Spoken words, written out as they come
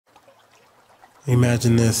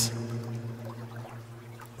Imagine this.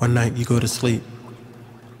 One night you go to sleep.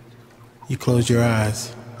 You close your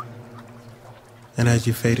eyes. And as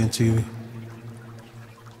you fade into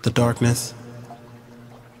the darkness,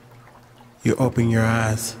 you open your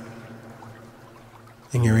eyes.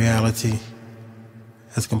 And your reality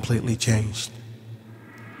has completely changed.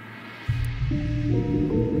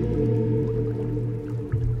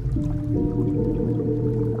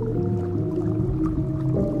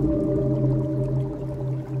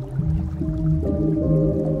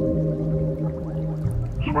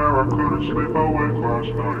 Swear I couldn't sleep awake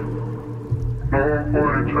last night. No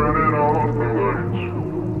point in turning off the lights.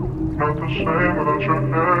 Not the same without your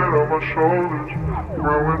head on my shoulders.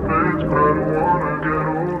 Growing pains, but I don't wanna get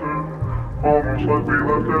older. Almost like we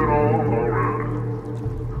left it all already.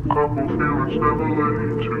 Couple feelings never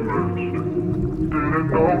laid to rest. Didn't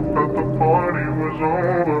know that the party was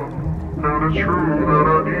over. And it's true that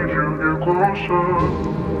I need you here closer.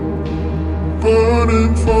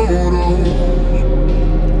 Burning photos.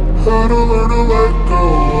 How to learn to let go.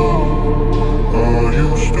 Are you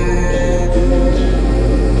still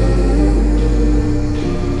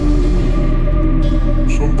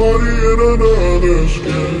somebody in another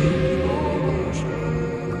skin?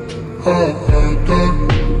 I heard that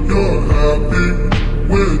you're happy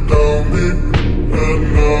without me, and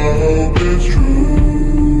I hope it's true.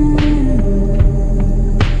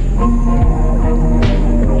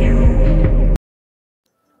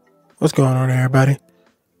 What's going on, everybody?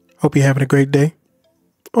 Hope you're having a great day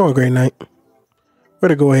or a great night. We're going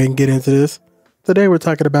to go ahead and get into this. Today we're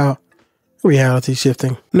talking about reality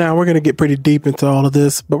shifting. Now we're going to get pretty deep into all of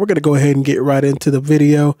this, but we're going to go ahead and get right into the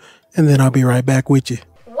video, and then I'll be right back with you.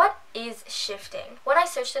 What is shifting? When I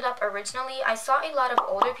searched it up originally, I saw a lot of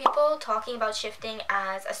older people talking about shifting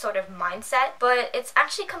as a sort of mindset, but it's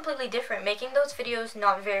actually completely different, making those videos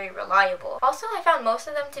not very reliable. Also, I found most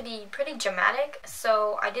of them to be pretty dramatic,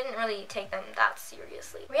 so I didn't really take them that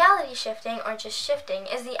seriously. Reality shifting, or just shifting,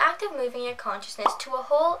 is the act of moving your consciousness to a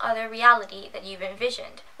whole other reality that you've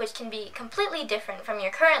envisioned, which can be completely different from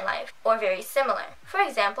your current life, or very similar. For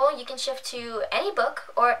example, you can shift to any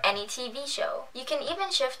book or any TV show. You can even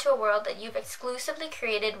shift to a world that you've exclusively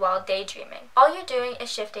created while daydreaming. All you're doing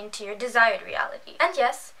is shifting to your desired reality. And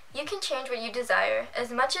yes, you can change what you desire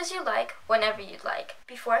as much as you like, whenever you'd like.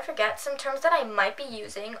 Before I forget, some terms that I might be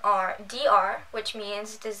using are DR, which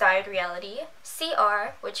means desired reality,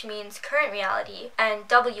 CR, which means current reality, and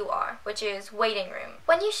WR, which is waiting room.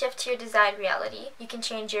 When you shift to your desired reality, you can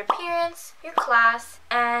change your appearance, your class,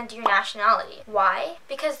 and your nationality. Why?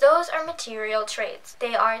 Because those are material traits.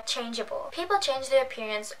 They are changeable. People change their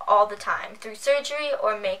appearance all the time, through surgery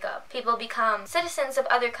or makeup. People become citizens of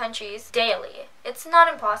other countries daily. It's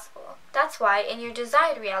not impossible. That's why in your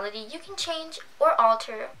desired reality, you can change or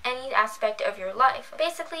alter any aspect of your life.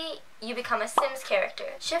 Basically, you become a Sims character.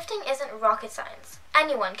 Shifting isn't rocket science.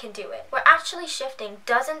 Anyone can do it. We're actually shifting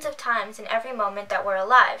dozens of times in every moment that we're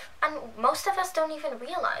alive, and most of us don't even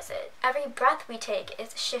realize it. Every breath we take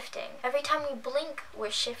is shifting. Every time we blink, we're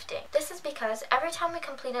shifting. This is because every time we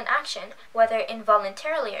complete an action, whether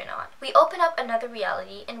involuntarily or not, we open up another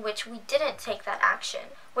reality in which we didn't take that action,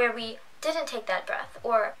 where we didn't take that breath,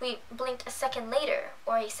 or we blinked a second later,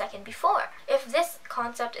 or a second before. If this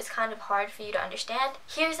concept is kind of hard for you to understand,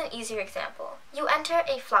 here's an easier example. You enter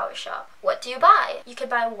a flower shop. What do you buy? You could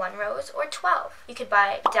buy 1 rose or 12. You could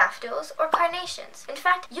buy daffodils or carnations. In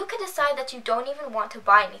fact, you could decide that you don't even want to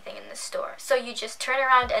buy anything in this store, so you just turn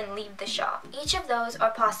around and leave the shop. Each of those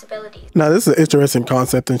are possibilities. Now, this is an interesting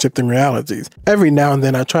concept in shifting realities. Every now and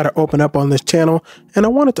then I try to open up on this channel, and I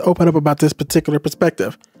wanted to open up about this particular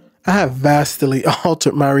perspective. I have vastly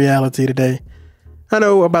altered my reality today. I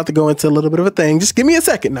know we're about to go into a little bit of a thing. Just give me a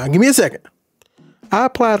second now. Give me a second. I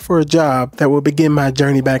applied for a job that will begin my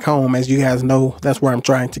journey back home. As you guys know, that's where I'm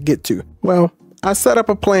trying to get to. Well, I set up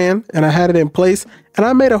a plan and I had it in place, and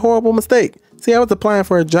I made a horrible mistake. See, I was applying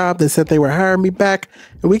for a job that said they were hiring me back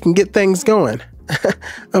and we can get things going.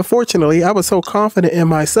 Unfortunately, I was so confident in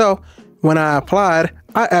myself when I applied,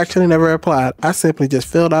 I actually never applied. I simply just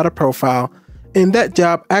filled out a profile. And that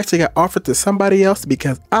job actually got offered to somebody else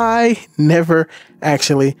because I never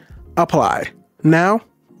actually applied. Now,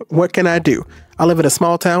 what can I do? I live in a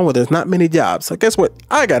small town where there's not many jobs. So guess what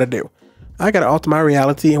I got to do? I got to alter my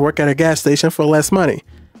reality and work at a gas station for less money.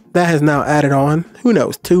 That has now added on, who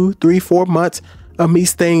knows, 2, 3, 4 months of me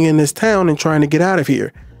staying in this town and trying to get out of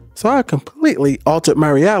here. So I completely altered my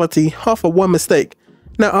reality off of one mistake.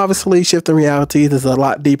 Now, obviously, shifting realities is a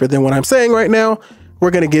lot deeper than what I'm saying right now. We're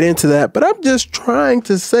going to get into that, but I'm just trying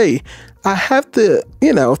to say, I have to,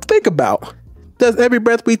 think about, does every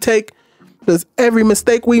breath we take, Does every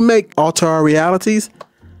mistake we make alter our realities?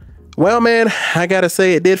 Well, man, I gotta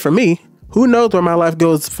say it did for me. Who knows where my life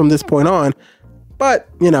goes from this point on? But,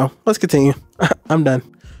 let's continue. I'm done.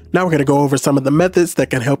 Now we're gonna go over some of the methods that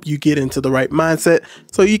can help you get into the right mindset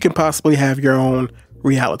so you can possibly have your own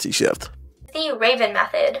reality shift. The Raven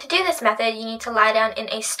method. To do this method, you need to lie down in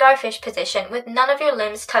a starfish position with none of your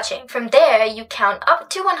limbs touching. From there, you count up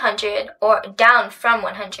to 100 or down from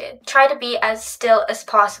 100. Try to be as still as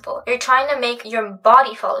possible. You're trying to make your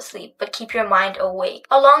body fall asleep, but keep your mind awake.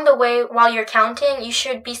 Along the way, while you're counting, you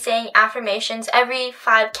should be saying affirmations every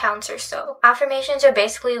 5 counts or so. Affirmations are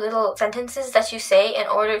basically little sentences that you say in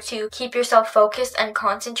order to keep yourself focused and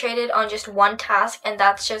concentrated on just one task, and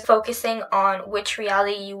that's just focusing on which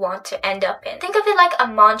reality you want to end up in. Think of it like a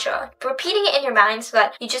mantra, repeating it in your mind so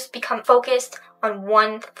that you just become focused on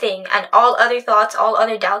one thing and all other thoughts, all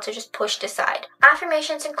other doubts are just pushed aside.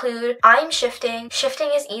 Affirmations include, I am shifting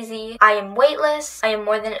is easy, I am weightless, I am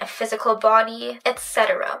more than a physical body,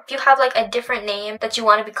 etc. If you have like a different name that you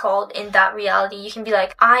want to be called in that reality, you can be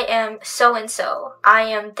like, I am so-and-so, I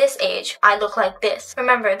am this age, I look like this.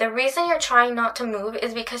 Remember, the reason you're trying not to move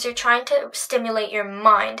is because you're trying to stimulate your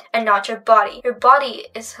mind and not your body. Your body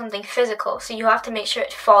is something physical, so you have to make sure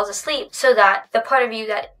it falls asleep so that the part of you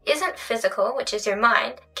that isn't physical, which is your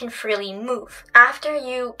mind, can freely move. After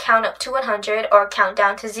you count up to 100 or count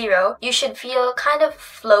down to 0, you should feel kind of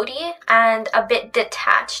floaty and a bit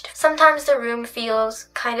detached. Sometimes the room feels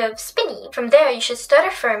kind of spinny. From there, you should start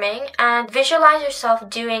affirming and visualize yourself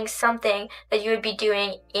doing something that you would be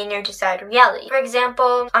doing in your desired reality. For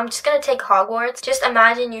example, I'm just gonna take Hogwarts. Just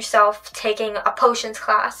imagine yourself taking a potions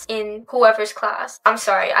class in whoever's class. I'm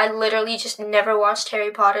sorry, I literally just never watched Harry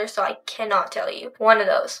Potter, so I cannot tell you. One of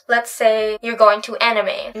those. Let's say you're going to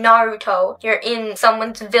anime, Naruto, you're in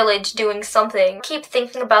someone's village doing something. Keep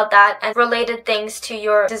thinking about that and related things to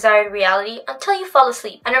your desired reality until you fall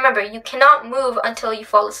asleep. And remember, you cannot move until you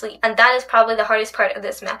fall asleep. And that is probably the hardest part of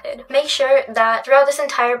this method. Make sure that throughout this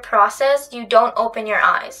entire process, you don't open your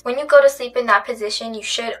eyes. When you go to sleep in that position, you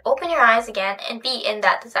should open your eyes again and be in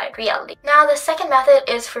that desired reality. Now, the second method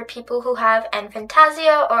is for people who have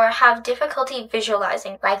aphantasia or have difficulty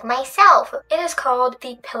visualizing, like myself. It is called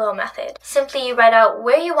the pillow method. Simply write out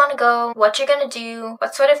where you want to go, what you're going to do,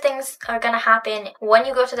 what sort of things are going to happen when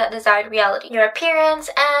you go to that desired reality, your appearance,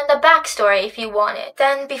 and a backstory if you want it.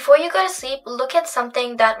 Then before you go to sleep, look at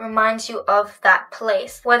something that reminds you of that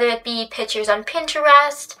place, whether it be pictures on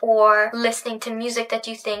Pinterest or listening to music that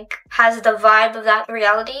you think has the vibe of that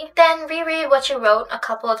reality. Then reread what you wrote a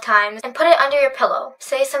couple of times and put it under your pillow.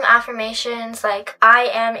 Say some affirmations like, I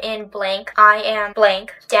am in blank, I am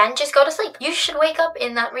blank. Then just go to sleep. You should wake up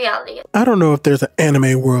in that reality. I don't know if there's an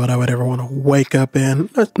anime world I would ever want to wake up in.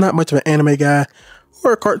 I'm not much of an anime guy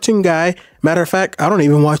or a cartoon guy. Matter of fact, I don't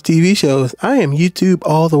even watch TV shows. I am YouTube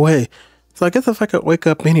all the way. So I guess if I could wake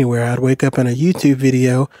up anywhere, I'd wake up in a YouTube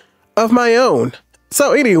video of my own.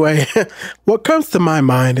 So anyway, what comes to my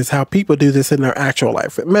mind is how people do this in their actual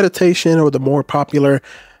life. Meditation or the more popular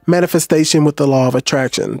manifestation with the law of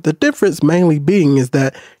attraction. The difference mainly being is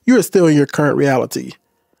that you are still in your current reality.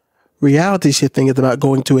 Reality shifting is about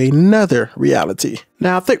going to another reality.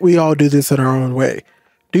 Now, I think we all do this in our own way.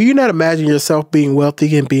 Do you not imagine yourself being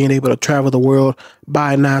wealthy and being able to travel the world,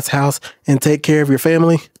 buy a nice house, and take care of your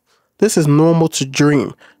family? This is normal to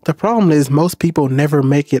dream. The problem is most people never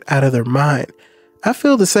make it out of their mind. I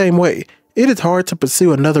feel the same way. It is hard to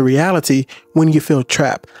pursue another reality when you feel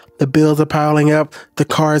trapped. The bills are piling up, the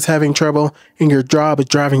car is having trouble, and your job is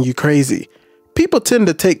driving you crazy. People tend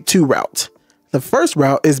to take 2 routes. The first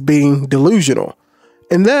route is being delusional,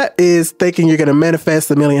 and that is thinking you're going to manifest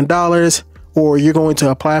 $1 million, or you're going to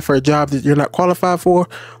apply for a job that you're not qualified for,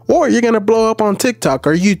 or you're going to blow up on TikTok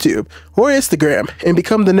or YouTube or Instagram and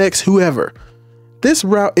become the next whoever. This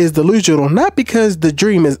route is delusional not because the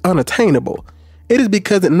dream is unattainable. It is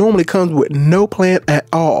because it normally comes with no plan at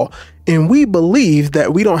all, and we believe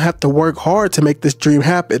that we don't have to work hard to make this dream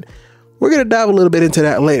happen. We're going to dive a little bit into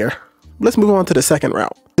that later. Let's move on to the second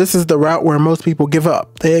route. This is the route where most people give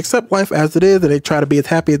up. They accept life as it is and they try to be as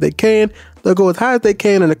happy as they can. They'll go as high as they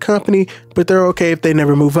can in a company, but they're okay if they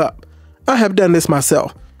never move up. I have done this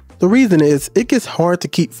myself. The reason is it gets hard to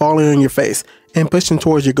keep falling on your face and pushing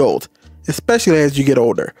towards your goals, especially as you get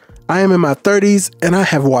older. I am in my 30s and I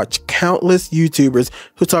have watched countless YouTubers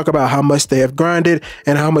who talk about how much they have grinded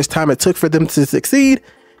and how much time it took for them to succeed.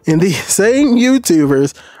 And these same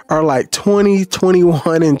YouTubers are like 20,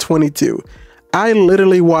 21, and 22. I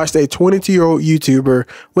literally watched a 22-year-old YouTuber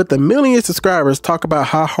with 1 million subscribers talk about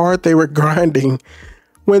how hard they were grinding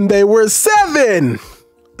when they were 7.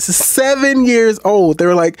 7 years old. They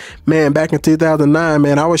were like, man, back in 2009,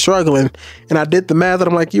 man, I was struggling. And I did the math and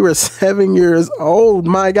I'm like, you were 7 years old,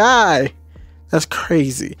 my guy. That's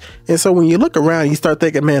crazy. And so when you look around, you start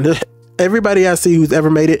thinking, man, everybody I see who's ever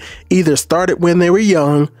made it either started when they were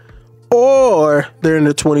young or they're in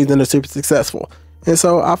their 20s and they're super successful. And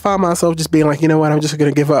so I found myself just being like, you know what, I'm just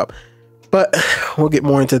going to give up. But we'll get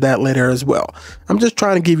more into that later as well. I'm just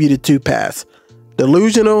trying to give you the two paths: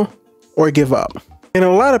 delusional or give up. And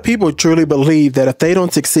a lot of people truly believe that if they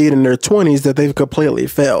don't succeed in their 20s, that they've completely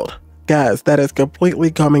failed. Guys, that is completely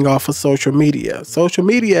coming off of social media. Social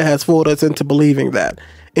media has fooled us into believing that.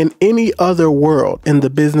 In any other world, in the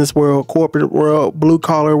business world, corporate world, blue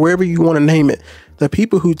collar, wherever you want to name it, the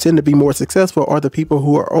people who tend to be more successful are the people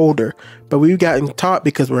who are older. But we've gotten taught,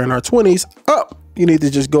 because we're in our 20s, you need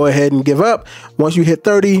to just go ahead and give up. Once you hit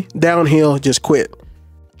 30, downhill, just quit.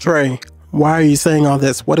 Trey, why are you saying all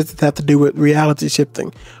this? What does it have to do with reality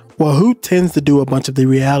shifting? Well, who tends to do a bunch of the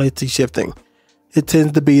reality shifting? It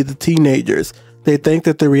tends to be the teenagers. They think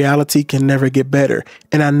that the reality can never get better.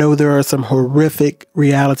 And I know there are some horrific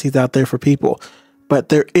realities out there for people, but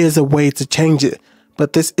there is a way to change it.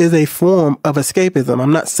 But this is a form of escapism.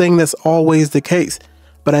 I'm not saying that's always the case,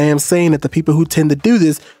 but I am saying that the people who tend to do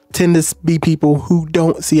this tend to be people who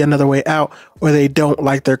don't see another way out, or they don't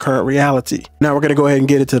like their current reality. Now we're going to go ahead and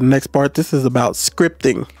get into the next part. This is about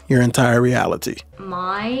scripting your entire reality.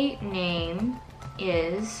 My name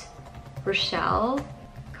is Rochelle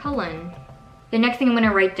Cullen. The next thing I'm going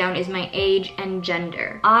to write down is my age and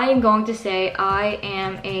gender. I am going to say I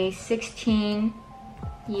am a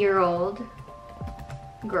 16-year-old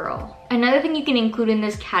girl. Another thing you can include in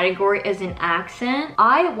this category is an accent.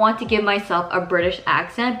 I want to give myself a British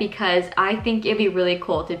accent because I think it'd be really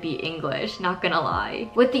cool to be English, not gonna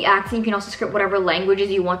lie. With the accent, you can also script whatever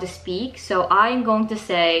languages you want to speak. So I'm going to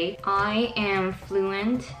say I am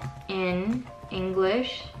fluent in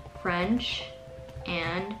English, French,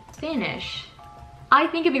 and Spanish. I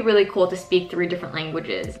think it'd be really cool to speak 3 different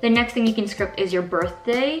languages. The next thing you can script is your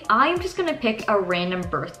birthday. I'm just gonna pick a random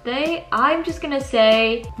birthday. I'm just gonna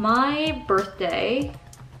say my birthday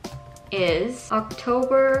is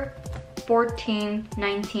October 14th,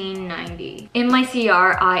 1990. In my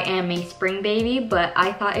CR, I am a spring baby, but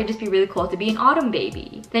I thought it'd just be really cool to be an autumn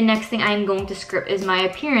baby. The next thing I'm going to script is my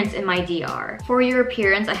appearance in my DR. For your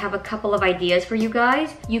appearance, I have a couple of ideas for you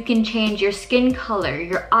guys. You can change your skin color,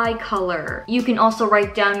 your eye color. You can also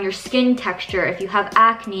write down your skin texture if you have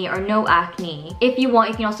acne or no acne. If you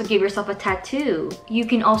want, you can also give yourself a tattoo. You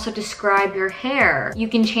can also describe your hair. You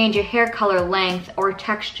can change your hair color, length, or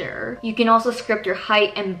texture. You can also script your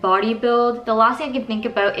height and body build. The last thing I can think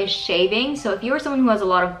about is shaving. So if you're someone who has a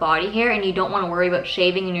lot of body hair and you don't want to worry about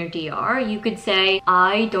shaving in your DR, you could say,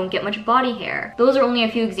 I don't get much body hair. Those are only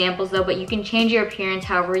a few examples though, but you can change your appearance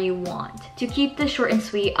however you want. To keep this short and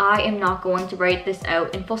sweet, I am not going to write this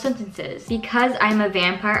out in full sentences. Because I'm a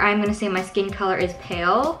vampire, I'm going to say my skin color is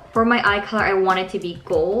pale. For my eye color, I want it to be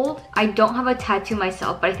gold. I don't have a tattoo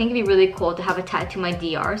myself, but I think it'd be really cool to have a tattoo in my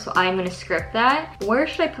DR, so I'm going to script that. Where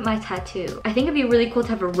should I put my tattoo? I think it'd be really cool to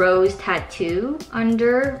have a rose tattoo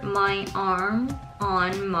under my arm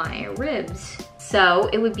on my ribs. So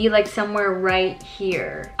it would be like somewhere right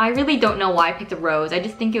here. I really don't know why I picked a rose. I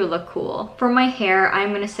just think it would look cool. For my hair,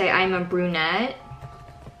 I'm gonna say I'm a brunette.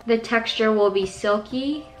 The texture will be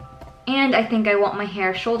silky. And I think I want my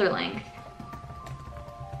hair shoulder length.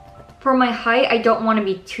 For my height, I don't want to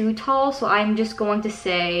be too tall, so I'm just going to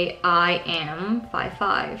say I am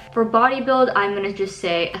 5'5". For body build, I'm gonna just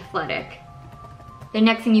say athletic. The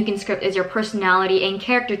next thing you can script is your personality and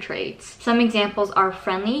character traits. Some examples are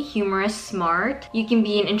friendly, humorous, smart. You can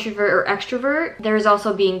be an introvert or extrovert. There's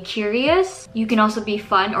also being curious. You can also be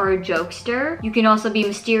fun or a jokester. You can also be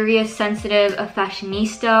mysterious, sensitive, a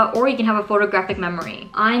fashionista, or you can have a photographic memory.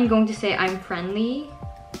 I'm going to say I'm friendly.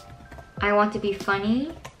 I want to be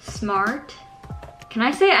funny, smart. Can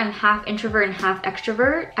I say I'm half introvert and half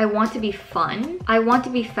extrovert? I want to be fun. I want to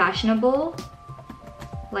be fashionable,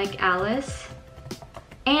 like Alice.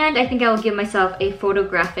 And I think I will give myself a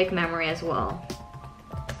photographic memory as well.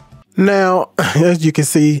 Now, as you can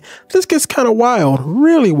see, this gets kind of wild,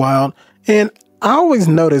 really wild. And I always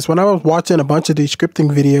notice when I was watching a bunch of these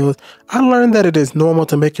scripting videos, I learned that it is normal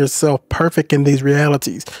to make yourself perfect in these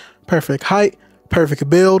realities. Perfect height, perfect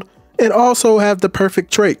build, and also have the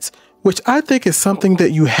perfect traits, which I think is something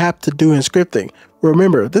that you have to do in scripting.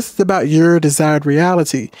 Remember, this is about your desired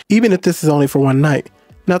reality, even if this is only for one night.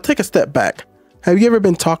 Now take a step back. Have you ever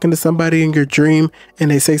been talking to somebody in your dream and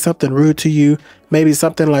they say something rude to you? Maybe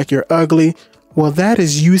something like you're ugly? Well, that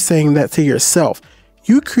is you saying that to yourself.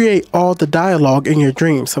 You create all the dialogue in your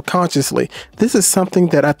dreams subconsciously. This is something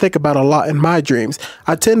that I think about a lot in my dreams.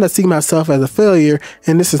 I tend to see myself as a failure,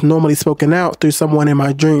 and this is normally spoken out through someone in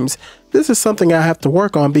my dreams. This is something I have to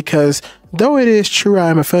work on because though it is true I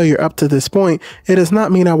am a failure up to this point, it does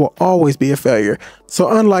not mean I will always be a failure. So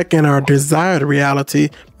unlike in our desired reality,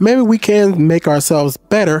 maybe we can make ourselves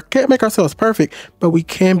better, can't make ourselves perfect, but we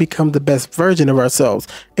can become the best version of ourselves,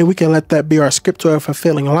 and we can let that be our script to a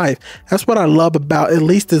fulfilling life. That's what I love about at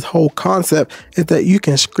least this whole concept, is that you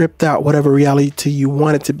can script out whatever reality you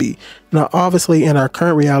want it to be. Now, obviously in our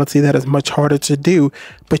current reality, that is much harder to do,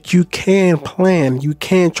 but you can plan, you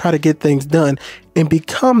can try to get things done and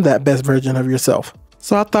become that best version of yourself.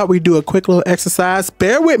 So I thought we'd do a quick little exercise.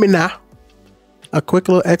 Bear with me now. A quick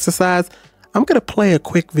little exercise. I'm going to play a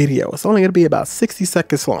quick video. It's only going to be about 60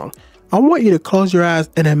 seconds long. I want you to close your eyes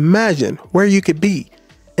and imagine where you could be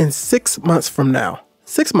in 6 months from now.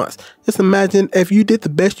 6 months. Just imagine if you did the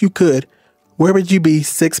best you could, where would you be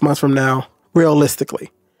 6 months from now,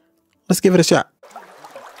 realistically? Let's give it a shot.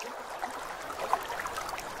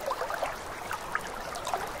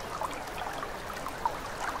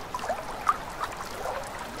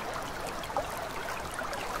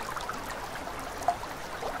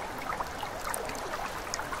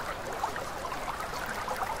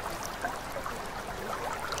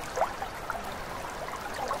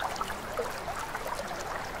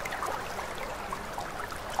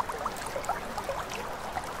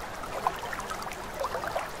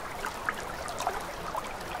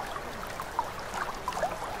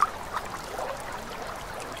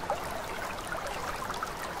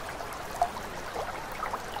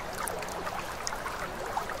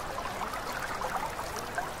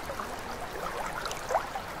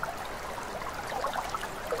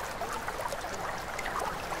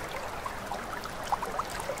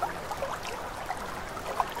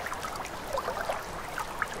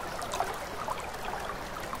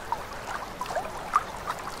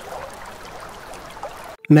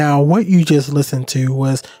 Now, what you just listened to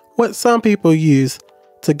was what some people use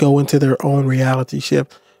to go into their own reality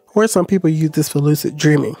shift, or some people use this for lucid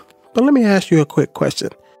dreaming. But let me ask you a quick question.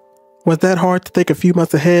 Was that hard to think a few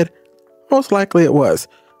months ahead? Most likely it was.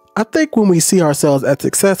 I think when we see ourselves as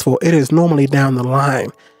successful, it is normally down the line.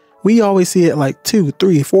 We always see it like 2,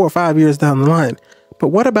 3, 4, 5 years down the line. But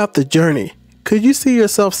what about the journey? Could you see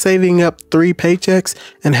yourself saving up 3 paychecks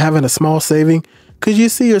and having a small saving? Could you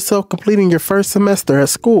see yourself completing your first semester at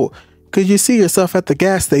school? Could you see yourself at the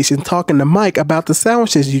gas station talking to Mike about the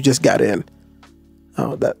sandwiches you just got in?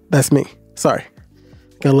 Oh, that's me. Sorry.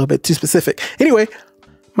 Got a little bit too specific. Anyway,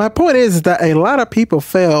 my point is that a lot of people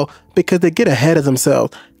fail because they get ahead of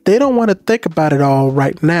themselves. They don't want to think about it all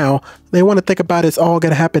right now. They want to think about it's all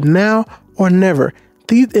going to happen now or never.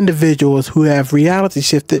 These individuals who have reality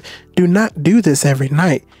shifted do not do this every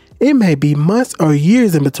night. It may be months or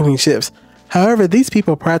years in between shifts. However, these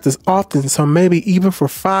people practice often, so maybe even for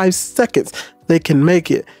 5 seconds, they can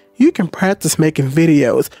make it. You can practice making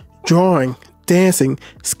videos, drawing, dancing,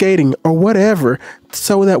 skating, or whatever,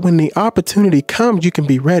 so that when the opportunity comes, you can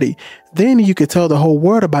be ready. Then you could tell the whole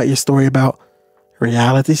world about your story about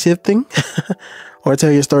reality shifting, or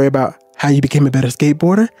tell your story about how you became a better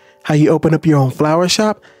skateboarder, how you opened up your own flower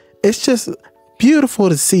shop. It's just beautiful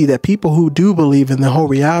to see that people who do believe in the whole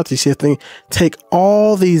reality shifting take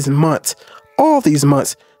all these months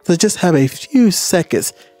to just have a few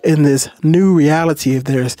seconds in this new reality of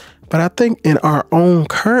theirs. But I think in our own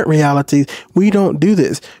current reality, we don't do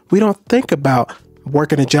this. We don't think about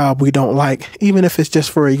working a job we don't like, even if it's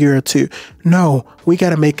just for a year or 2. No, we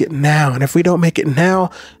got to make it now. And if we don't make it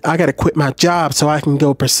now, I got to quit my job so I can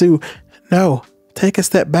go pursue. No, take a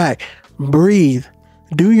step back, breathe,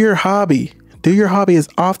 do your hobby. Do your hobby as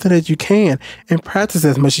often as you can and practice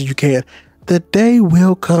as much as you can. The day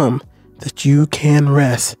will come that you can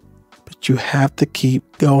rest, but you have to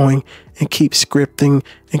keep going and keep scripting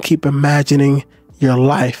and keep imagining your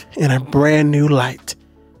life in a brand new light.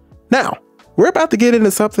 Now, we're about to get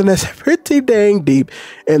into something that's pretty dang deep,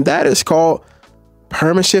 and that is called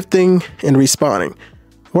perma-shifting and respawning.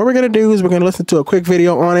 What we're going to do is we're going to listen to a quick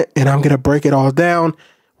video on it, and I'm going to break it all down.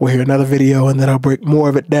 We'll hear another video, and then I'll break more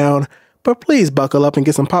of it down. But please buckle up and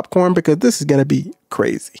get some popcorn because this is going to be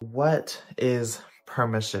crazy. What is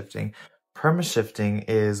perma-shifting? Perma-shifting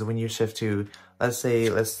is when you shift to,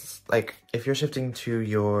 like if you're shifting to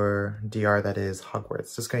your DR that is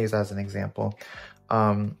Hogwarts, just going to use that as an example.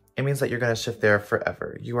 It means that you're going to shift there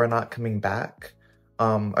forever. You are not coming back.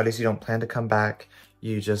 At least you don't plan to come back.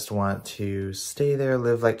 You just want to stay there,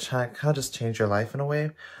 live like, kind of just change your life in a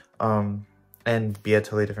way. And be a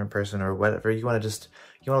totally different person or whatever. You want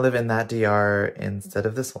to live in that DR instead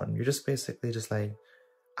of this one. You're just basically just like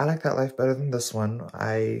I like that life better than this one.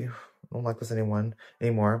 I don't like this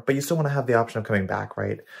anymore. But you still want to have the option of coming back,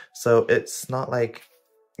 right? So it's not like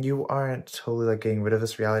you aren't totally like getting rid of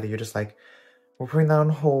this reality. You're just like, we're putting that on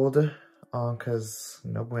hold, cause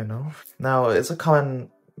no bueno. Now it's a common,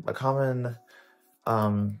 how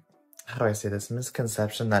do I say this,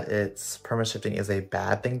 misconception that perma-shifting is a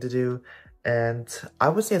bad thing to do. And I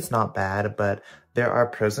would say it's not bad, but there are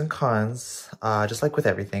pros and cons, just like with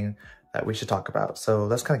everything, that we should talk about. So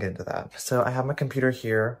let's kind of get into that. So I have my computer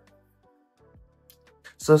here.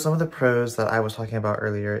 So some of the pros that I was talking about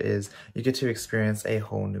earlier is you get to experience a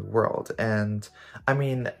whole new world. And I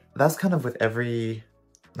mean, that's kind of with every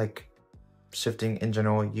like shifting in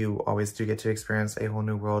general, you always do get to experience a whole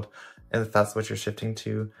new world. And if that's what you're shifting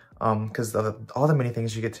to, because all the many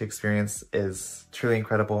things you get to experience is truly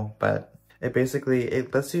incredible, but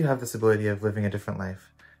it lets you have this ability of living a different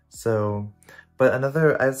life. So,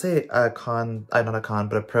 but I'd say a con, not a con,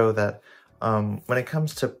 but a pro that when it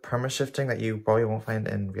comes to perma-shifting that you probably won't find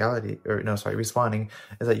in reality, or no, sorry, respawning,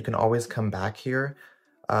 is that you can always come back here.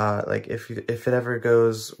 Like if it ever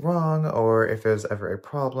goes wrong, or if there's ever a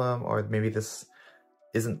problem, or maybe this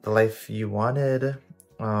isn't the life you wanted,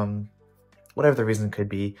 whatever the reason could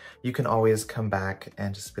be, you can always come back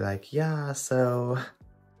and just be like, yeah, so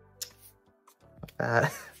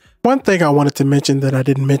that. One thing I wanted to mention that I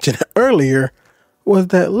didn't mention earlier was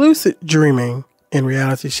that lucid dreaming and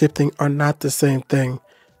reality shifting are not the same thing.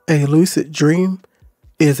 A lucid dream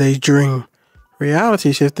is a dream.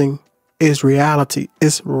 Reality shifting is reality.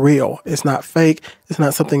 It's real. It's not fake. It's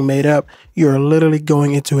not something made up. You're literally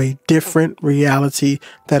going into a different reality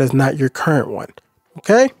that is not your current one.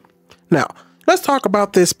 Okay? Now, let's talk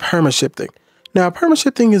about this perma-shifting. Now,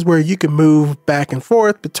 perma-shifting is where you can move back and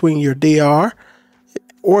forth between your DR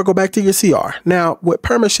or go back to your CR. Now, with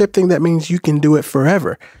perma-shifting, that means you can do it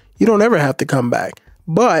forever. You don't ever have to come back,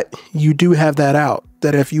 but you do have that out,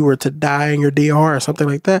 that if you were to die in your DR or something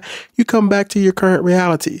like that, you come back to your current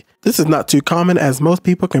reality. This is not too common, as most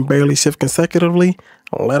people can barely shift consecutively,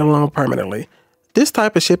 let alone permanently. This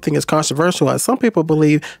type of shifting is controversial, as some people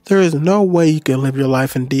believe there is no way you can live your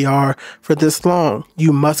life in DR for this long.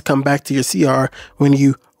 You must come back to your CR when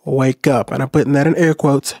you wake up. And I'm putting that in air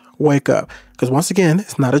quotes, wake up. Because once again,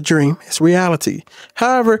 it's not a dream, it's reality.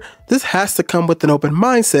 However, this has to come with an open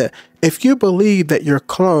mindset. If you believe that your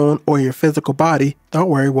clone or your physical body, don't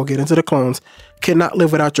worry, we'll get into the clones, cannot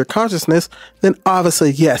live without your consciousness, then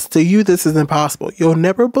obviously, yes, to you, this is impossible. You'll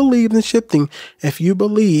never believe in shifting if you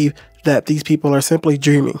believe that these people are simply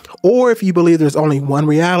dreaming, or if you believe there's only one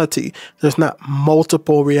reality, there's not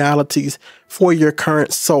multiple realities for your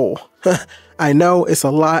current soul. I know it's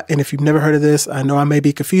a lot, and if you've never heard of this, I know I may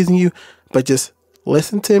be confusing you, but just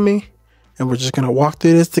listen to me, and we're just going to walk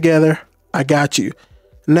through this together. I got you.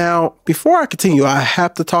 Now, before I continue, I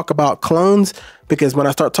have to talk about clones, because when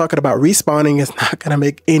I start talking about respawning, it's not going to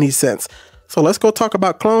make any sense. So let's go talk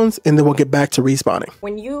about clones, and then we'll get back to respawning.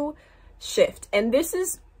 When you shift, and this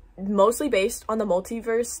is mostly based on the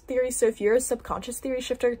multiverse theory, so if you're a subconscious theory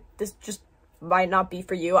shifter, this just might not be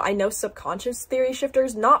for you. I know subconscious theory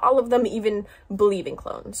shifters, not all of them even believe in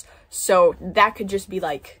clones, so that could just be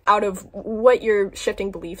like out of what your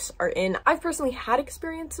shifting beliefs are in. I've personally had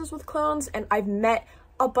experiences with clones, and I've met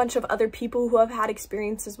a bunch of other people who have had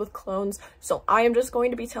experiences with clones, so I am just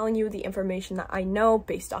going to be telling you the information that I know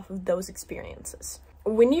based off of those experiences.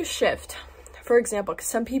 When you shift, for example, because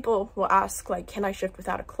some people will ask, like, can I shift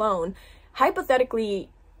without a clone? Hypothetically,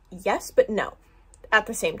 yes, but no at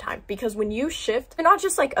the same time, because when you shift, you're not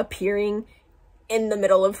just like appearing in the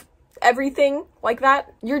middle of everything like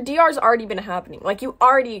that. Your DR's already been happening. Like, you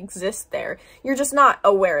already exist there. You're just not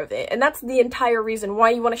aware of it. And that's the entire reason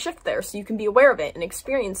why you want to shift there, so you can be aware of it and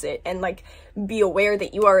experience it and like be aware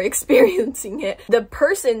that you are experiencing it. The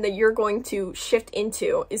person that you're going to shift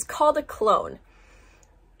into is called a clone.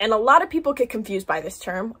 And a lot of people get confused by this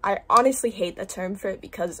term. I honestly hate the term for it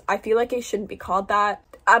because I feel like it shouldn't be called that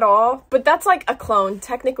at all. But that's like a clone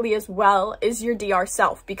technically as well as your DR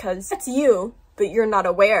self, because it's you, but you're not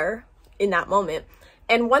aware in that moment.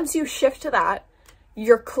 And once you shift to that,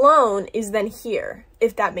 your clone is then here,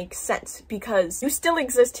 if that makes sense, because you still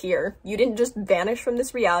exist here. You didn't just vanish from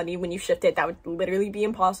this reality when you shifted. That would literally be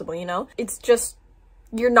impossible, you know? It's just,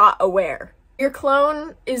 you're not aware. Your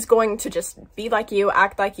clone is going to just be like you,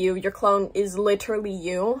 act like you. Your clone is literally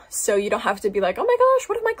you, so you don't have to be like, oh my gosh,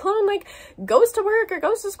 what if my clone like goes to work or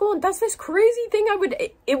goes to school and does this crazy thing?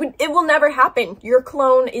 It will never happen. Your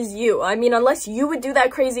clone is you. I mean, unless you would do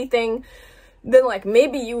that crazy thing, then like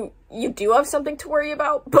maybe you do have something to worry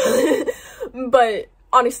about, but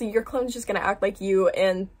honestly, your clone's just gonna act like you,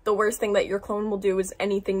 and the worst thing that your clone will do is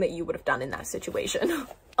anything that you would have done in that situation.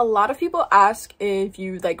 A lot of people ask if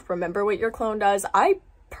you like remember what your clone does. I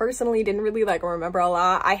personally didn't really like remember a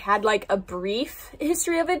lot. I had like a brief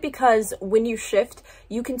history of it because when you shift,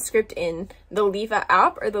 you can script in the Lifa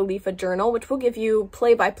app or the Lifa journal, which will give you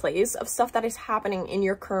play-by-plays of stuff that is happening in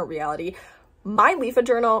your current reality. My Lifa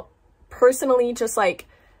journal personally just like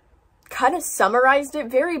kind of summarized it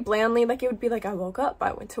very blandly. Like it would be like, I woke up,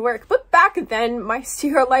 I went to work. But back then my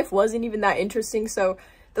CR life wasn't even that interesting, so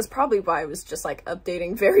that's probably why I was just like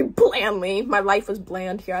updating very blandly. My life was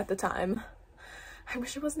bland here at the time. I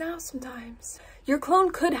wish it was now sometimes. Your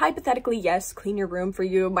clone could hypothetically, yes, clean your room for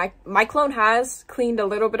you. My clone has cleaned a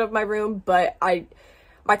little bit of my room, but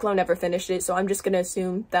my clone never finished it, so I'm just gonna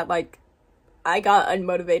assume that like I got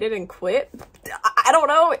unmotivated and quit. I don't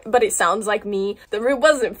know, but it sounds like me. The room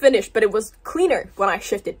wasn't finished, but it was cleaner when I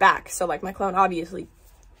shifted back. So like my clone obviously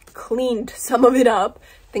cleaned some of it up.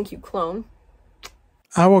 Thank you, clone.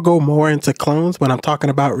 I will go more into clones when I'm talking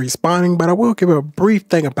about respawning, but I will give a brief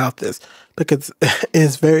thing about this because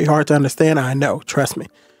it's very hard to understand. I know, trust me.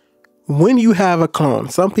 When you have a clone,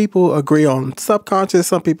 some people agree on subconscious,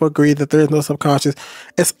 some people agree that there is no subconscious.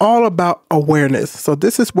 It's all about awareness. So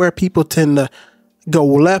this is where people tend to go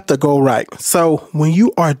left or go right. So when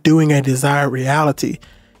you are doing a desired reality,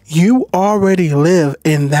 you already live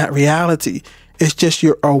in that reality. It's just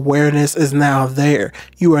your awareness is now there.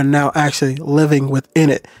 You are now actually living within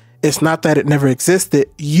it. It's not that it never existed.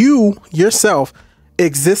 You yourself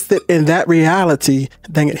existed in that reality.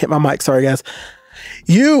 Dang it, hit my mic. Sorry, guys.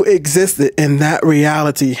 You existed in that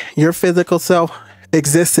reality. Your physical self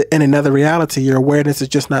existed in another reality. Your awareness is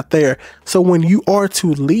just not there. So when you are to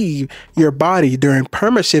leave your body during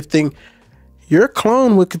perma-shifting, your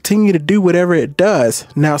clone will continue to do whatever it does.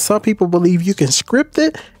 Now, some people believe you can script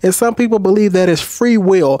it, and some people believe that it's free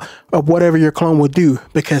will of whatever your clone will do.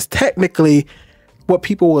 Because technically, what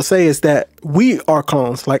people will say is that we are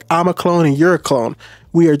clones. Like I'm a clone and you're a clone.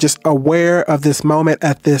 We are just aware of this moment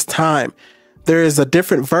at this time. There is a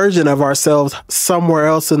different version of ourselves somewhere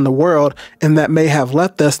else in the world, and that may have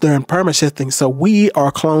left us during perma-shifting. So we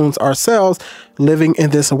are clones ourselves living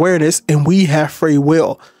in this awareness, and we have free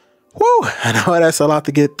will. Whew, I know that's a lot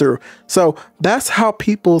to get through. So that's how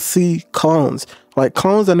people see clones. Like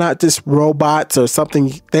clones are not just robots or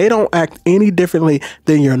something. They don't act any differently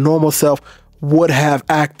than your normal self would have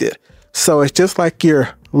acted. So it's just like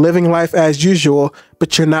you're living life as usual,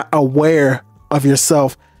 but you're not aware of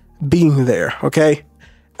yourself being there. Okay.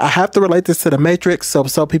 I have to relate this to the Matrix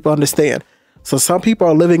so people understand. So some people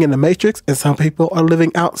are living in the Matrix and some people are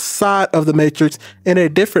living outside of the Matrix in a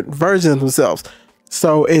different version of themselves.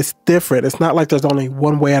 So it's different. It's not like there's only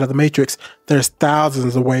one way out of the Matrix. There's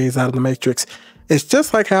thousands of ways out of the Matrix. It's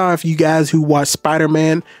just like how if you guys who watch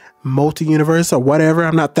Spider-Man multi-universe or whatever,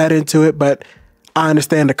 I'm not that into it, but I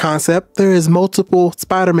understand the concept. There is multiple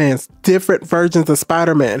Spider-Mans, different versions of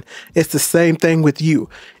Spider-Man. It's the same thing with you.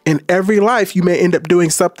 In every life, you may end up doing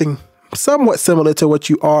something somewhat similar to what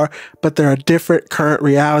you are, but there are different current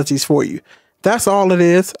realities for you. That's all it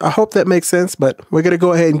is. I hope that makes sense, but we're going to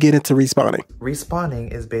go ahead and get into respawning.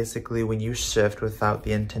 Respawning is basically when you shift without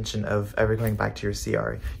the intention of ever going back to your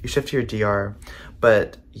CR. You shift to your DR,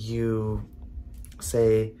 but you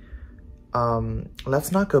say,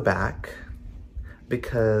 let's not go back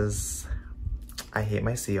because I hate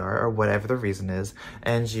my CR or whatever the reason is,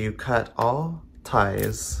 and you cut all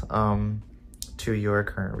ties to your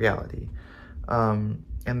current reality.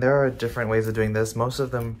 And there are different ways of doing this. Most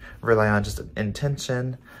of them rely on just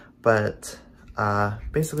intention, but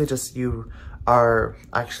basically just you are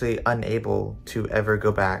actually unable to ever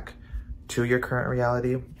go back to your current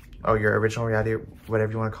reality or your original reality,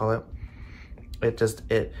 whatever you want to call it.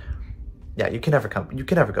 Yeah, you can never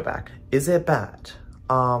go back. Is it bad?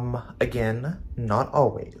 Again, not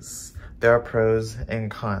always. There are pros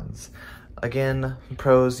and cons. Again,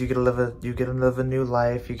 pros, you get to live a new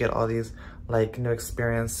life, you get all these like new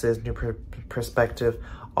experiences, new perspective,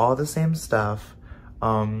 all the same stuff,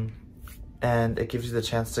 and it gives you the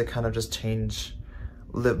chance to kind of just change,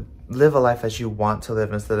 live a life as you want to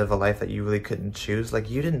live instead of a life that you really couldn't choose. Like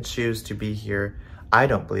you didn't choose to be here. I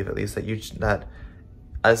don't believe, at least, that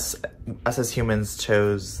us as humans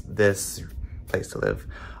chose this place to live.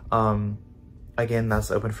 Again,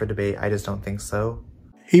 that's open for debate. I just don't think so.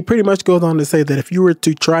 He pretty much goes on to say that if you were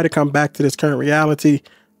to try to come back to this current reality,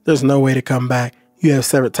 there's no way to come back. You have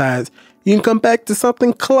severed ties. You can come back to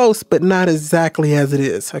something close, but not exactly as it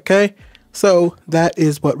is, okay? So that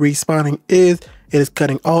is what respawning is. It is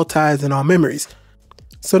cutting all ties and all memories.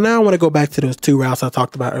 So now I want to go back to those two routes I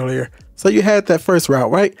talked about earlier. So you had that first route,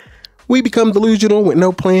 right? We become delusional with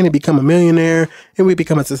no plan to become a millionaire, and we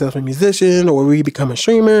become a successful musician, or we become a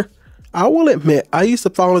streamer. I will admit, I used to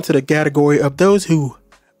fall into the category of those who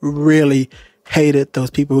really hated those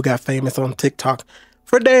people who got famous on TikTok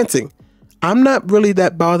for dancing. I'm not really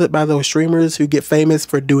that bothered by those streamers who get famous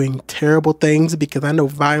for doing terrible things, because I know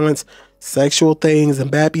violence, sexual things, and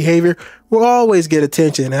bad behavior will always get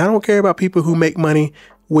attention. And I don't care about people who make money,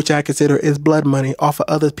 which I consider is blood money, off of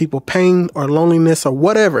other people's pain or loneliness or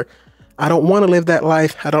whatever. I don't want to live that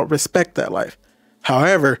life. I don't respect that life.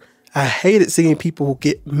 However, I hated seeing people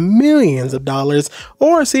get millions of dollars,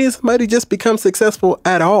 or seeing somebody just become successful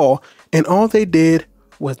at all, and all they did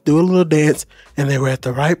was do a little dance and they were at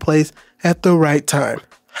the right place at the right time.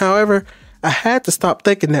 However, I had to stop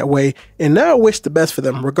thinking that way, and now I wish the best for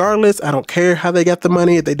them. Regardless, I don't care how they got the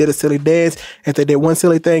money. If they did a silly dance, if they did one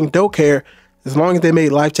silly thing, don't care. As long as they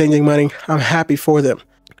made life-changing money, I'm happy for them.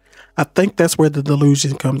 I think that's where the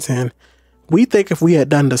delusion comes in. We think if we had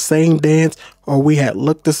done the same dance or we had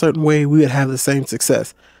looked a certain way, we would have the same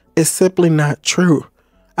success. It's simply not true.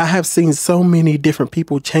 I have seen so many different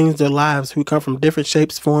people change their lives who come from different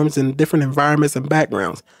shapes, forms, and different environments and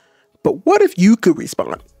backgrounds. But what if you could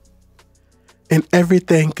respond and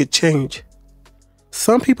everything could change?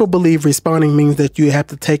 Some people believe responding means that you have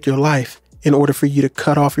to take your life in order for you to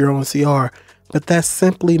cut off your own CR, but that's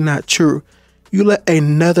simply not true. You let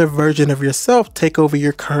another version of yourself take over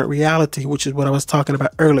your current reality, which is what I was talking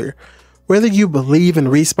about earlier. Whether you believe in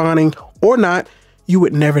respawning or not, you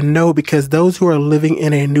would never know, because those who are living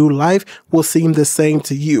in a new life will seem the same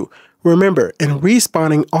to you. Remember, in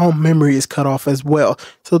respawning, all memory is cut off as well.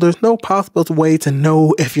 So there's no possible way to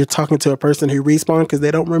know if you're talking to a person who respawned because they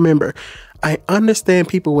don't remember. I understand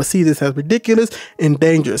people will see this as ridiculous and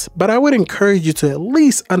dangerous, but I would encourage you to at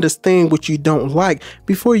least understand what you don't like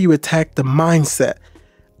before you attack the mindset.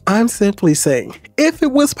 I'm simply saying, if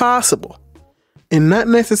it was possible, and not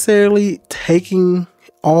necessarily taking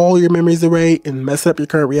all your memories away and messing up your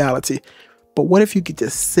current reality, but what if you could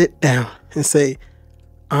just sit down and say,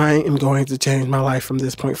 I am going to change my life from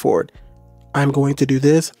this point forward. I'm going to do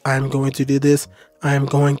this. I'm going to do this. I'm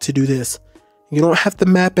going to do this. You don't have to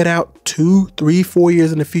map it out 2, 3, 4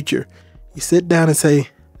 years in the future. You sit down and say,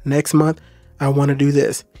 next month, I want to do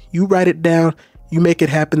this. You write it down. You make it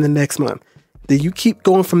happen the next month. Then you keep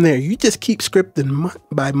going from there. You just keep scripting month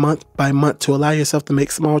by month to allow yourself to make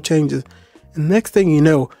small changes. And next thing you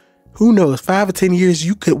know, who knows, 5 or 10 years,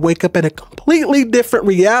 you could wake up in a completely different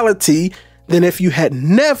reality than if you had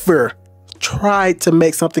never tried to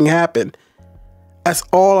make something happen. That's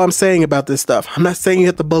all I'm saying about this stuff. I'm not saying you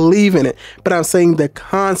have to believe in it, but I'm saying the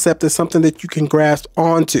concept is something that you can grasp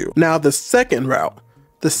onto. Now, the second route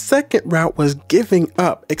was giving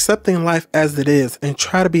up, accepting life as it is, and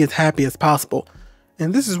try to be as happy as possible.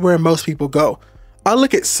 And this is where most people go. I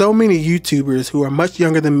look at so many YouTubers who are much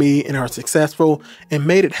younger than me and are successful and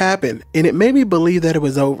made it happen, and it made me believe that it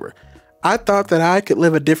was over. I thought that I could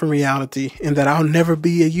live a different reality and that I'll never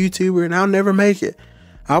be a YouTuber and I'll never make it.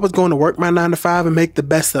 I was going to work my 9 to 5 and make the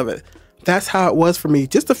best of it. That's how it was for me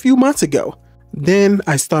just a few months ago. Then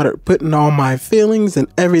I started putting all my feelings and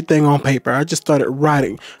everything on paper. I just started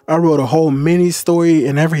writing. I wrote a whole mini story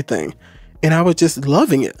and everything. And I was just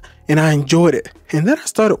loving it and I enjoyed it. And then I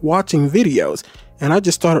started watching videos and I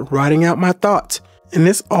just started writing out my thoughts. And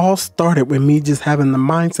this all started with me just having the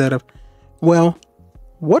mindset of, well,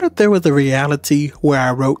 what if there was a reality where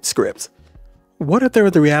I wrote scripts? What if there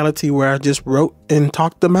was a reality where I just wrote and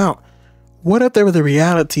talked them out? What if there was a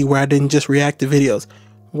reality where I didn't just react to videos?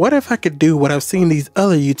 What if I could do what I've seen these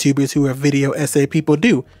other YouTubers who are video essay people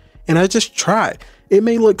do? And I just tried. It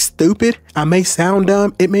may look stupid. I may sound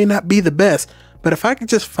dumb. It may not be the best. But if I could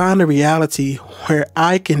just find a reality where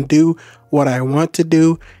I can do what I want to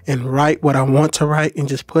do and write what I want to write and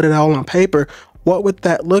just put it all on paper, what would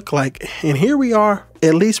that look like? And here we are,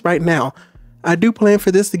 at least right now. I do plan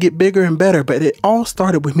for this to get bigger and better, but it all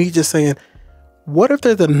started with me just saying, what if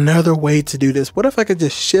there's another way to do this? What if I could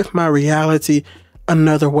just shift my reality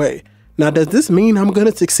another way? Now, does this mean I'm going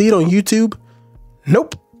to succeed on YouTube?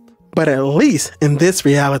 Nope. But at least in this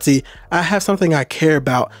reality, I have something I care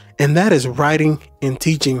about, and that is writing and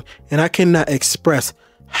teaching. And I cannot express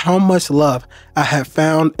how much love I have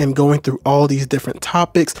found in going through all these different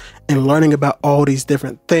topics and learning about all these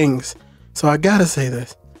different things. So I gotta say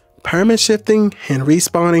this. Permanent shifting and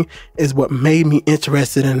respawning is what made me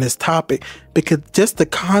interested in this topic, because just the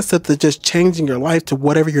concept of just changing your life to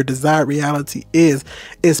whatever your desired reality is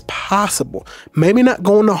possible. Maybe not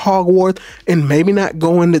going to Hogwarts and maybe not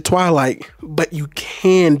going to Twilight, but you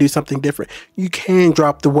can do something different. You can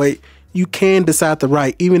drop the weight. You can decide to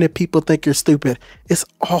write, even if people think you're stupid. It's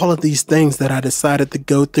all of these things that I decided to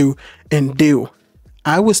go through and do.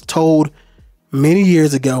 I was told many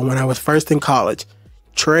years ago when I was first in college,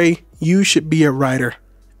 Trey, you should be a writer.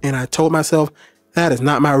 And I told myself, that is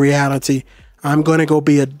not my reality. I'm going to go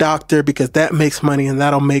be a doctor because that makes money and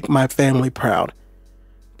that'll make my family proud.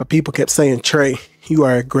 But people kept saying, Trey, you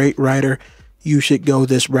are a great writer. You should go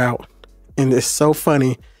this route. And it's so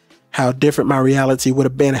funny how different my reality would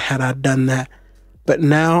have been had I done that. But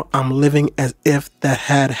now I'm living as if that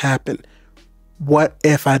had happened. What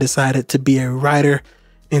if I decided to be a writer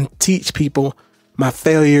and teach people my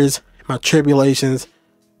failures, my tribulations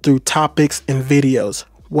through topics and videos?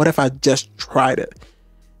 What if I just tried it?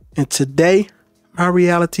 And today, my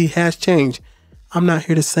reality has changed. I'm not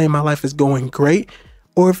here to say my life is going great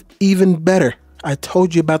or if even better. I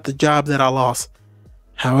told you about the job that I lost.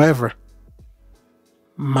 However,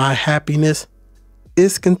 my happiness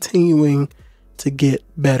is continuing to get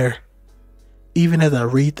better, even as I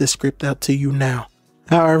read the script out to you now.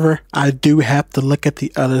 However, I do have to look at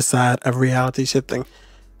the other side of reality shifting.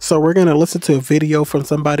 So we're going to listen to a video from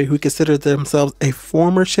somebody who considers themselves a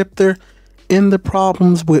former shifter and the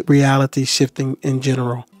problems with reality shifting in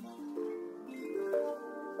general.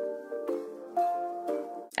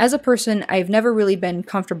 As a person, I've never really been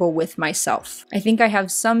comfortable with myself. I think I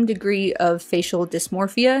have some degree of facial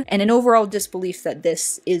dysmorphia and an overall disbelief that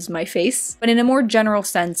this is my face. But in a more general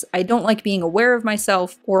sense, I don't like being aware of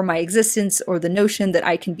myself or my existence or the notion that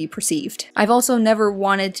I can be perceived. I've also never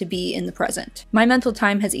wanted to be in the present. My mental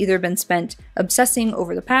time has either been spent obsessing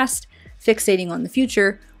over the past, fixating on the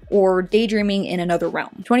future, or daydreaming in another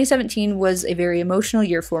realm. 2017 was a very emotional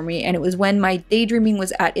year for me, and it was when my daydreaming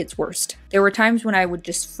was at its worst. There were times when I would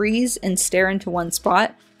just freeze and stare into one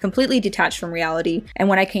spot, completely detached from reality, and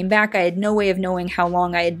when I came back, I had no way of knowing how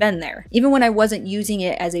long I had been there. Even when I wasn't using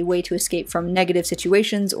it as a way to escape from negative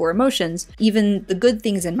situations or emotions, even the good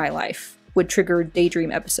things in my life would trigger daydream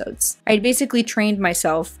episodes. I had basically trained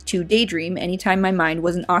myself to daydream anytime my mind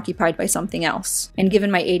wasn't occupied by something else. And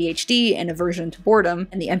given my ADHD and aversion to boredom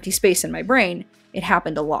and the empty space in my brain, it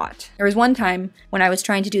happened a lot. There was one time when I was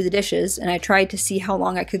trying to do the dishes and I tried to see how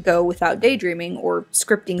long I could go without daydreaming or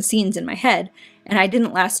scripting scenes in my head, and I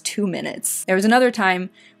didn't last 2 minutes. There was another time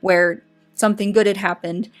where something good had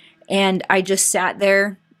happened and I just sat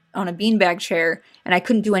there on a beanbag chair and I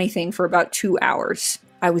couldn't do anything for about 2 hours.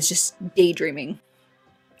 I was just daydreaming.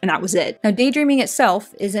 And that was it. Now, daydreaming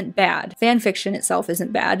itself isn't bad. Fan fiction itself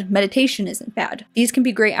isn't bad. Meditation isn't bad. These can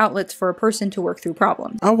be great outlets for a person to work through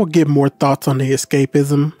problems. I will give more thoughts on the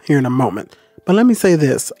escapism here in a moment. But let me say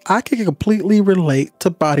this. I can completely relate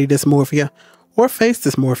to body dysmorphia or face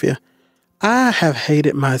dysmorphia. I have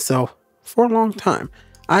hated myself for a long time.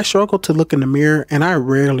 I struggle to look in the mirror and I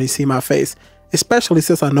rarely see my face, especially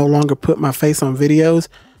since I no longer put my face on videos.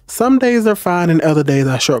 Some days are fine and other days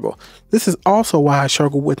I struggle. This is also why I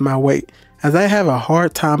struggle with my weight, as I have a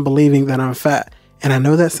hard time believing that I'm fat. And I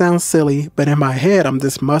know that sounds silly, but in my head I'm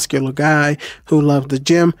this muscular guy who loves the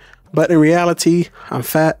gym, but in reality I'm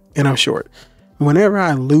fat and I'm short. Whenever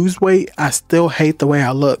I lose weight, I still hate the way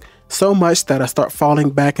I look, so much that I start falling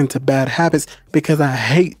back into bad habits because I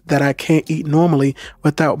hate that I can't eat normally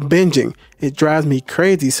without binging. It drives me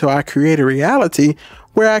crazy, so I create a reality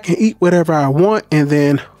where I can eat whatever I want and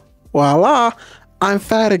then voila, I'm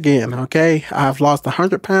fat again, okay? I've lost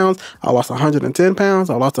 100 pounds, I lost 110 pounds,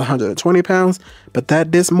 I lost 120 pounds, but that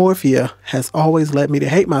dysmorphia has always led me to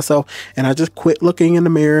hate myself, and I just quit looking in the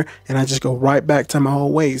mirror, and I just go right back to my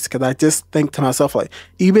old ways, because I just think to myself, like,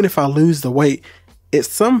 even if I lose the weight, it's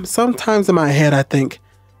sometimes in my head, I think,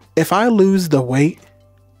 if I lose the weight,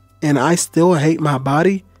 and I still hate my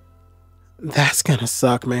body, that's gonna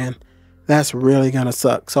suck, man. That's really gonna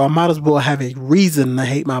suck. So I might as well have a reason to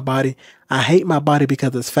hate my body. I hate my body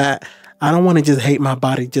because it's fat. I don't want to just hate my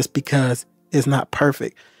body just because it's not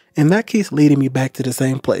perfect. And that keeps leading me back to the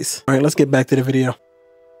same place. All right, let's get back to the video.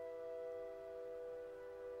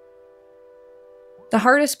 The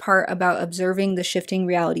hardest part about observing the shifting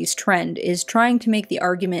realities trend is trying to make the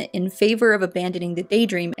argument in favor of abandoning the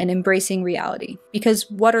daydream and embracing reality. Because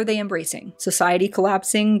what are they embracing? Society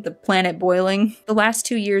collapsing? The planet boiling? The last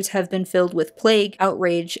 2 years have been filled with plague,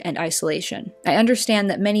 outrage, and isolation. I understand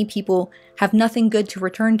that many people have nothing good to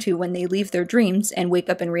return to when they leave their dreams and wake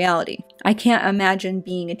up in reality. I can't imagine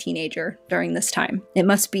being a teenager during this time. It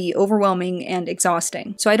must be overwhelming and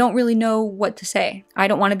exhausting. So I don't really know what to say. I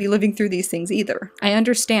don't want to be living through these things either. I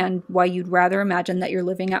understand why you'd rather imagine that you're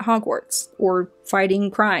living at Hogwarts, or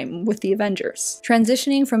fighting crime with the Avengers.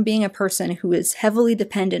 Transitioning from being a person who is heavily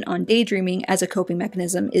dependent on daydreaming as a coping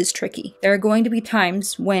mechanism is tricky. There are going to be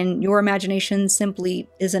times when your imagination simply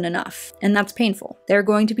isn't enough, and that's painful. There are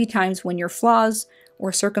going to be times when your flaws,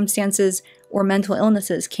 or circumstances, or mental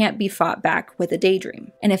illnesses can't be fought back with a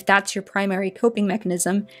daydream. And if that's your primary coping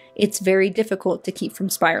mechanism, it's very difficult to keep from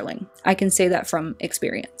spiraling. I can say that from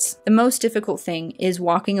experience. The most difficult thing is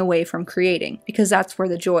walking away from creating, because that's where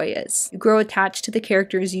the joy is. You grow attached to the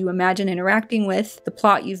characters you imagine interacting with, the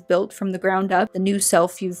plot you've built from the ground up, the new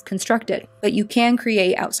self you've constructed. But you can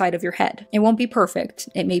create outside of your head. It won't be perfect,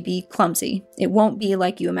 it may be clumsy, it won't be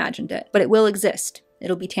like you imagined it, but it will exist.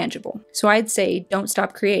 It'll be tangible. So I'd say don't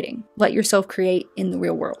stop creating. Let yourself create in the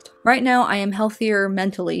real world. Right now, I am healthier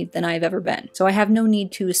mentally than I've ever been, so I have no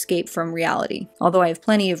need to escape from reality, although I have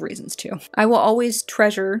plenty of reasons to. I will always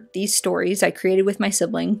treasure these stories I created with my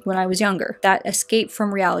sibling when I was younger. That escape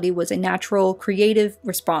from reality was a natural, creative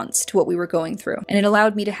response to what we were going through, and it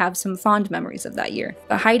allowed me to have some fond memories of that year.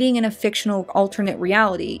 But hiding in a fictional alternate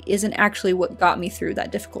reality isn't actually what got me through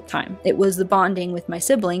that difficult time. It was the bonding with my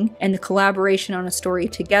sibling and the collaboration on a story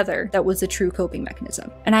together that was the true coping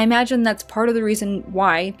mechanism. And I imagine that's part of the reason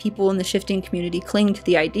why people in the shifting community cling to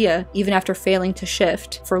the idea even after failing to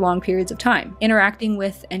shift for long periods of time. Interacting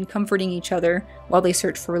with and comforting each other while they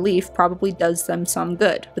search for relief probably does them some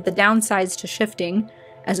good, but the downsides to shifting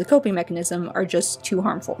as a coping mechanism are just too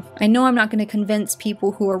harmful. I know I'm not going to convince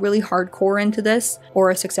people who are really hardcore into this or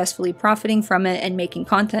are successfully profiting from it and making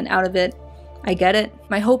content out of it. I get it.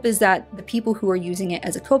 My hope is that the people who are using it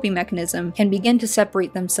as a coping mechanism can begin to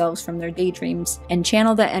separate themselves from their daydreams and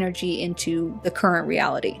channel that energy into the current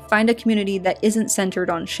reality. Find a community that isn't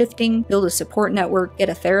centered on shifting, build a support network, get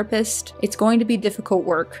a therapist. It's going to be difficult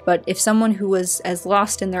work, but if someone who was as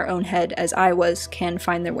lost in their own head as I was can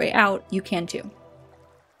find their way out, you can too.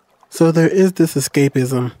 So there is this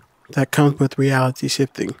escapism that comes with reality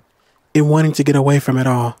shifting, in wanting to get away from it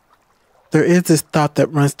all. There is this thought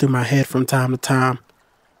that runs through my head from time to time.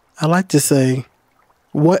 I like to say,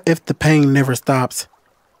 what if the pain never stops?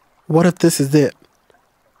 What if this is it?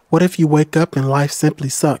 What if you wake up and life simply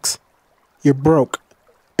sucks? You're broke,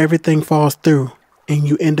 everything falls through, and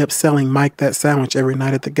you end up selling Mike that sandwich every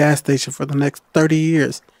night at the gas station for the next 30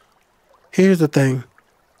 years. Here's the thing.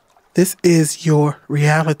 This is your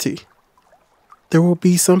reality. There will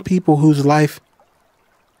be some people whose life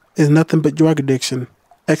is nothing but drug addiction,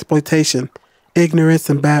 exploitation, ignorance,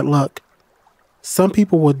 and bad luck. Some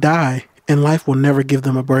people will die and life will never give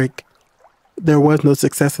them a break. There was no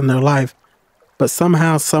success in their life, but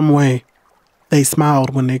somehow, some way, they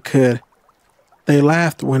smiled when they could. They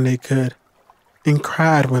laughed when they could, and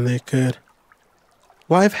cried when they could.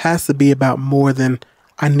 Life has to be about more than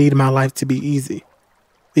I need my life to be easy,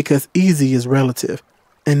 because easy is relative,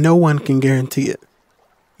 and no one can guarantee it.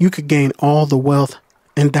 You could gain all the wealth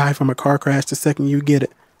and die from a car crash the second you get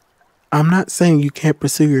it. I'm not saying you can't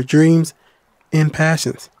pursue your dreams and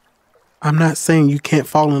passions. I'm not saying you can't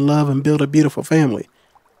fall in love and build a beautiful family.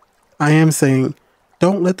 I am saying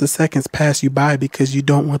don't let the seconds pass you by because you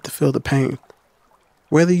don't want to feel the pain.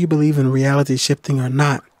 Whether you believe in reality shifting or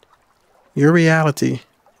not, your reality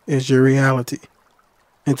is your reality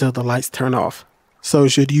until the lights turn off. So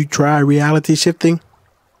should you try reality shifting?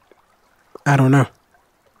 I don't know.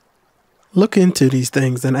 Look into these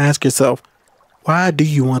things and ask yourself, why do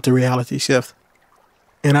you want to reality shift?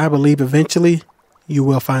 And I believe eventually you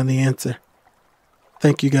will find the answer.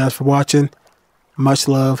 Thank you guys for watching. Much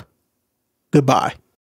love. Goodbye.